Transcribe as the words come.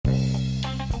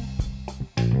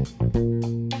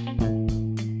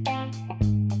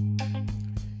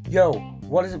Yo,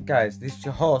 what is up guys, this is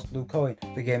your host Luke Owen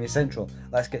for Gaming Central.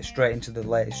 Let's get straight into the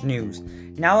latest news.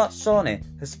 Now that Sony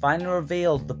has finally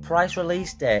revealed the price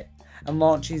release date and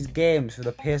launches games for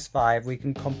the PS5, we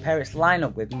can compare its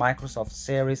lineup with Microsoft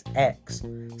Series X/X.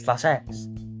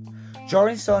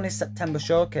 During Sony's September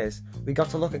showcase, we got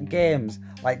to look at games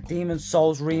like Demon's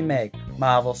Souls Remake,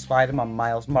 Marvel's Spider-Man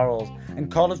Miles Morales,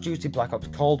 and Call of Duty Black Ops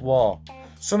Cold War.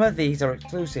 Some of these are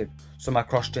exclusive, some are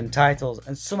cross-gen titles,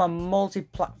 and some are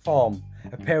multi-platform,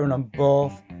 appearing on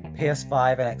both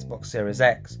PS5 and Xbox Series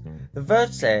X. The Verge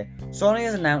say Sony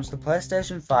has announced the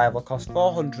PlayStation 5 will cost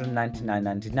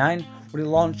 $499.99 when it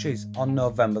launches on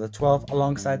November the 12th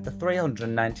alongside the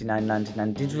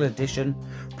 $399.99 digital edition.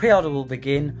 Pre-order will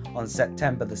begin on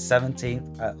September the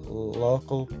 17th at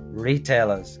local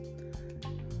retailers.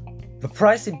 The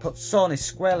pricing puts Sony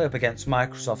squarely up against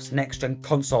Microsoft's next-gen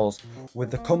consoles,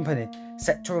 with the company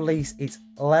set to release its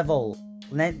entry-level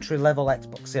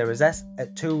Xbox Series S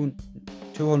at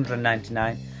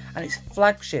 $299 and its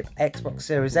flagship Xbox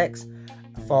Series X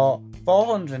for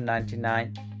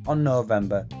 $499 on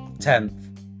November 10th.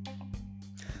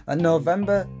 A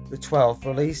November the 12th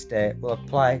release date will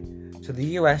apply to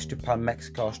the US, Japan,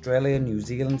 Mexico, Australia, New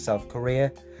Zealand, South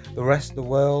Korea. The rest of the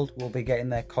world will be getting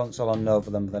their console on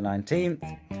November the 19th.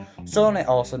 Sony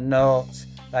also notes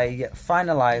that it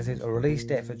finalises a release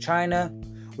date for China,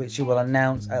 which it will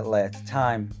announce at a later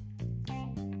time.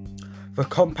 For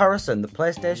comparison, the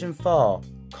PlayStation 4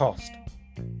 cost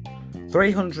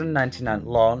 $399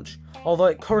 launch, although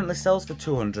it currently sells for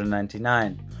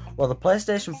 $299, while the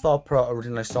PlayStation 4 Pro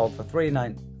originally sold for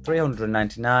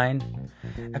 $399,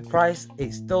 a price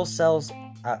it still sells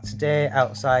at today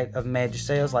outside of major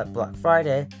sales like Black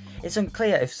Friday. It's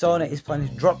unclear if Sony is planning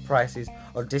to drop prices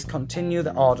or discontinue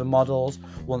the order models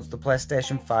once the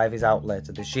PlayStation 5 is out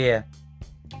later this year.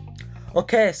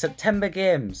 Okay, September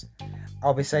games.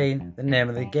 I'll be saying the name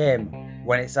of the game,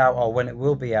 when it's out or when it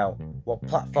will be out, what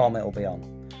platform it will be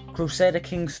on. Crusader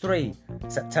Kings 3,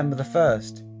 September the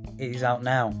 1st. It is out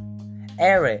now.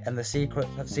 Aerie and the Secret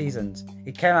of Seasons.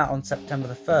 It came out on September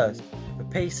the 1st for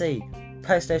PC,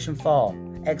 PlayStation 4,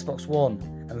 Xbox One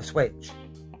and the Switch.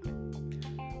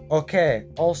 Okay,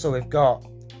 also we've got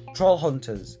Troll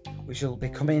Hunters, which will be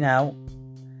coming out.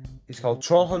 It's called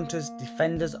Troll Hunters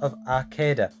Defenders of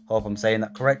Arcadia. Hope I'm saying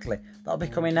that correctly. That'll be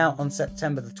coming out on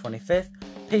September the 25th,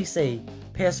 PC,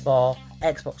 PS4,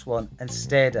 Xbox One and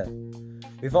Stadia.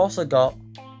 We've also got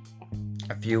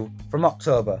a few from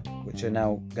October, which are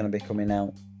now going to be coming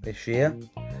out this year.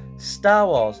 Star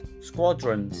Wars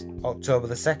Squadrons, October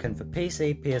the 2nd for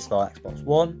PC, PS4, Xbox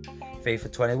One.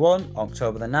 FIFA 21,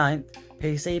 October the 9th,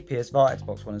 PC, PS4,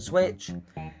 Xbox One and Switch.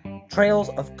 Trails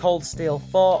of Cold Steel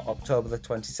 4, October the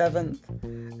 27th,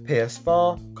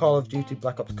 PS4. Call of Duty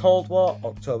Black Ops Cold War,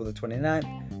 October the 29th,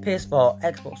 PS4,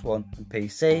 Xbox One and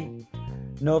PC.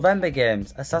 November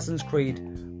games, Assassin's Creed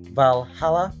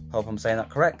Valhalla, hope I'm saying that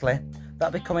correctly.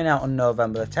 That'll be coming out on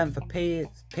November the 10th for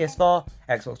PS4,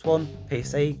 Xbox One,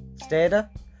 PC, Stadia.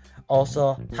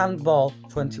 Also, Handball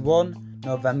 21,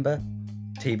 November,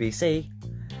 TBC.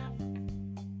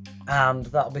 And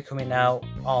that'll be coming out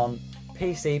on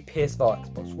PC,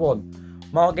 PS4, Xbox One.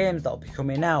 More games that'll be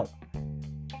coming out.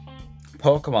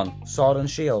 Pokemon, Sword and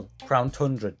Shield, Crown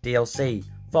Tundra, DLC,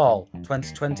 Fall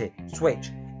 2020, Switch.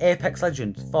 Apex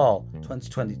Legends, Fall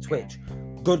 2020, Switch.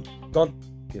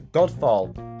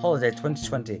 Godfall, Holiday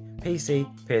 2020, PC,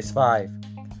 PS5.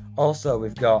 Also,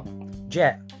 we've got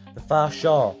Jet, The Far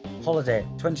Shore, Holiday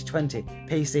 2020,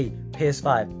 PC,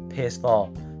 PS5, PS4.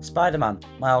 Spider-Man,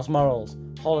 Miles Morales,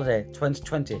 Holiday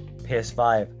 2020,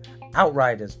 PS5.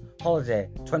 Outriders, Holiday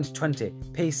 2020,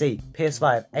 PC,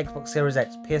 PS5, Xbox Series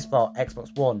X, PS4,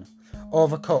 Xbox One.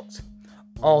 Overcooked,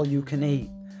 All You Can Eat,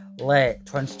 late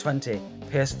 2020,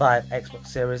 PS5, Xbox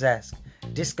Series S.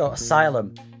 Disco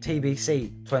Asylum, TBC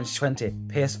 2020,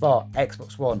 PS4,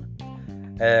 Xbox One.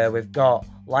 We've got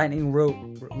Lightning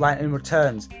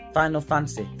Returns, Final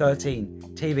Fantasy 13,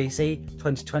 TBC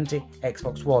 2020,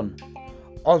 Xbox One.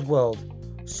 Oddworld,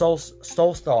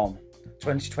 Soulstorm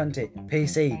 2020,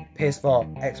 PC,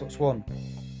 PS4, Xbox One.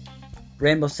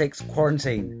 Rainbow Six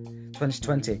Quarantine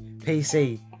 2020,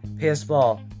 PC,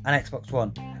 PS4 and Xbox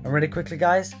One. And really quickly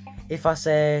guys, if I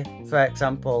say, for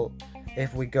example,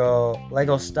 if we go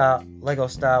Lego Star Wars,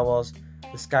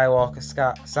 the Skywalker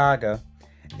Saga,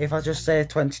 if I just say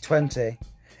 2020,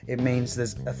 it means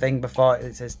there's a thing before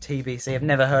it says TBC. I've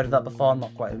never heard of that before,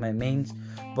 not quite what it means,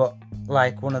 but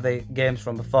like one of the games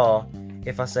from before,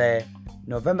 if I say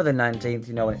November the 19th,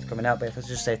 you know when it's coming out, but if I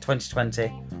just say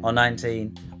 2020 or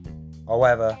 19 or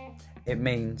whatever, it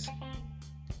means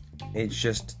It's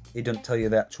just, it doesn't tell you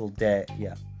the actual date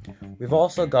yet. We've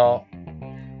also got,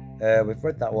 we've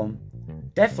read that one,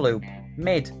 Deathloop,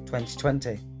 mid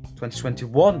 2020,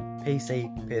 2021,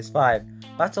 PC,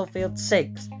 PS5, Battlefield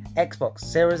 6, Xbox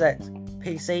Series X,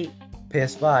 PC,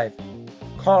 PS5,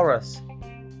 Chorus,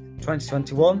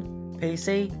 2021,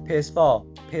 PC, PS4,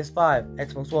 PS5,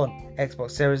 Xbox One,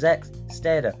 Xbox Series X,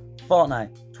 Stadia,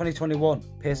 Fortnite, 2021,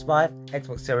 PS5,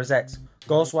 Xbox Series X,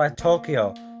 Ghostwire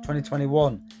Tokyo,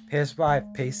 2021,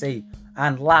 PS5, PC,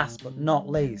 and last but not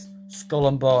least, Skull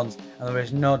and Bones, and there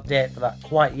is no date for that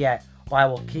quite yet, but I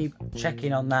will keep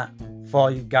checking on that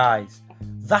for you guys.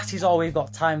 That is all we've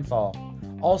got time for.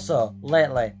 Also,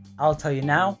 lately, I'll tell you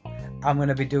now, I'm going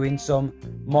to be doing some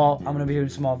more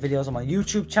videos on my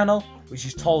YouTube channel, which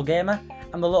is Tall Gamer,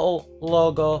 and the little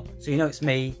logo, so you know it's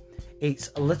me.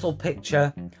 It's a little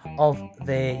picture of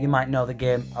you might know the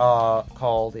game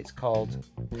it's called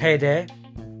Payday.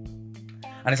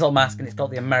 And it's a little mask, and it's got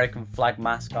the American flag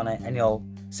mask on it, and you'll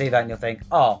see that and you'll think,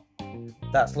 oh,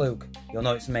 that's Luke. You'll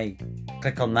know it's me.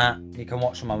 Click on that, you can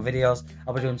watch some of my videos.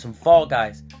 I'll be doing some Fall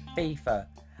Guys, FIFA,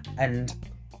 and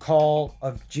Call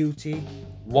of Duty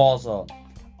Warzone.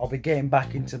 I'll be getting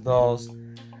back into those.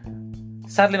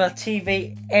 Sadly, my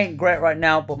TV ain't great right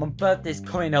now, but my birthday's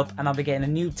coming up and I'll be getting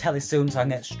a new telly soon, so I can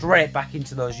get straight back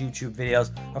into those YouTube videos.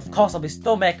 Of course, I'll be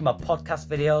still making my podcast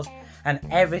videos, and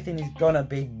everything is gonna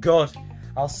be good.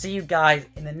 I'll see you guys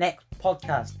in the next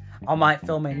podcast. I might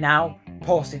film it now,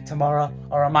 post it tomorrow,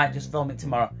 or I might just film it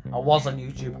tomorrow. I was on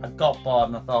YouTube, I got bored,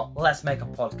 and I thought, let's make a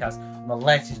podcast on the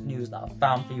latest news that I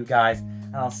found for you guys.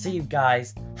 And I'll see you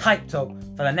guys hyped up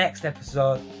for the next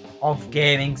episode of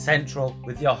Gaming Central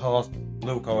with your host,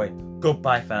 Luke Owen.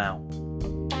 Goodbye for now.